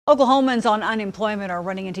Oklahomans on unemployment are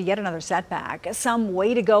running into yet another setback. Some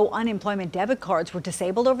way-to-go unemployment debit cards were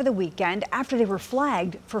disabled over the weekend after they were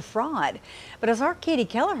flagged for fraud. But as our Katie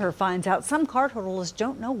Kelleher finds out, some cardholders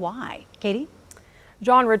don't know why. Katie?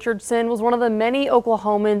 John Richardson was one of the many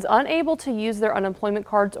Oklahomans unable to use their unemployment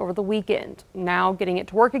cards over the weekend. Now getting it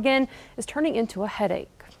to work again is turning into a headache.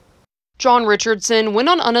 John Richardson went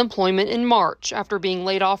on unemployment in March after being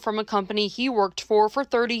laid off from a company he worked for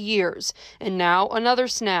 30 years. And now another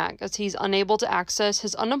snag as he's unable to access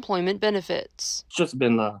his unemployment benefits. It's just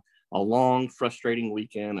been a long, frustrating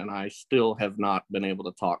weekend, and I still have not been able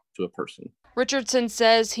to talk to a person. Richardson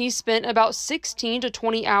says he spent about 16 to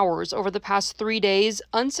 20 hours over the past 3 days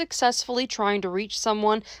unsuccessfully trying to reach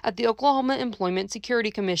someone at the Oklahoma Employment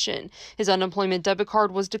Security Commission. His unemployment debit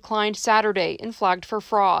card was declined Saturday and flagged for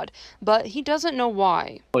fraud, but he doesn't know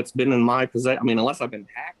why. It's been in my possession, unless I've been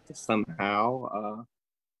hacked somehow,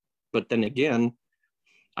 but then again,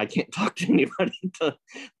 I can't talk to anybody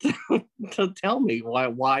to tell me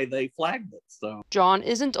why they flagged it. So John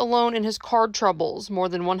isn't alone in his card troubles. More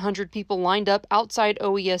than 100 people lined up outside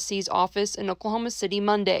OESC's office in Oklahoma City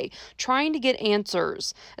Monday, trying to get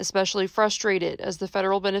answers, especially frustrated as the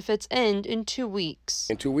federal benefits end in 2 weeks.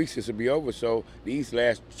 In 2 weeks, this will be over, so these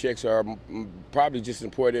last checks are probably just as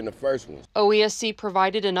important as the first ones. OESC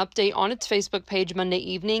provided an update on its Facebook page Monday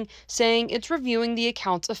evening, saying it's reviewing the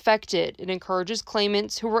accounts affected. It encourages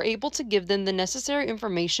claimants who were able to give them the necessary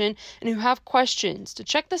information and who have questions to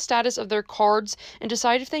check the status of their cards and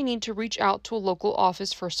decide if they need to reach out to a local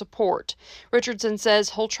office for support. Richardson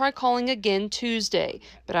says he'll try calling again Tuesday,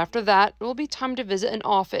 but after that, it will be time to visit an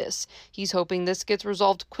office. He's hoping this gets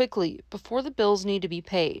resolved quickly before the bills need to be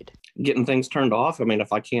paid. Getting things turned off,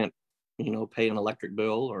 if I can't, pay an electric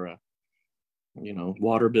bill or a,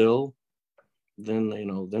 water bill, then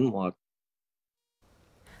what?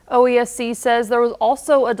 OESC says there was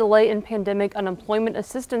also a delay in pandemic unemployment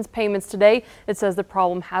assistance payments today. It says the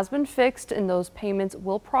problem has been fixed and those payments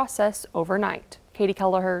will process overnight. Katie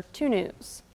Kelleher, 2 News.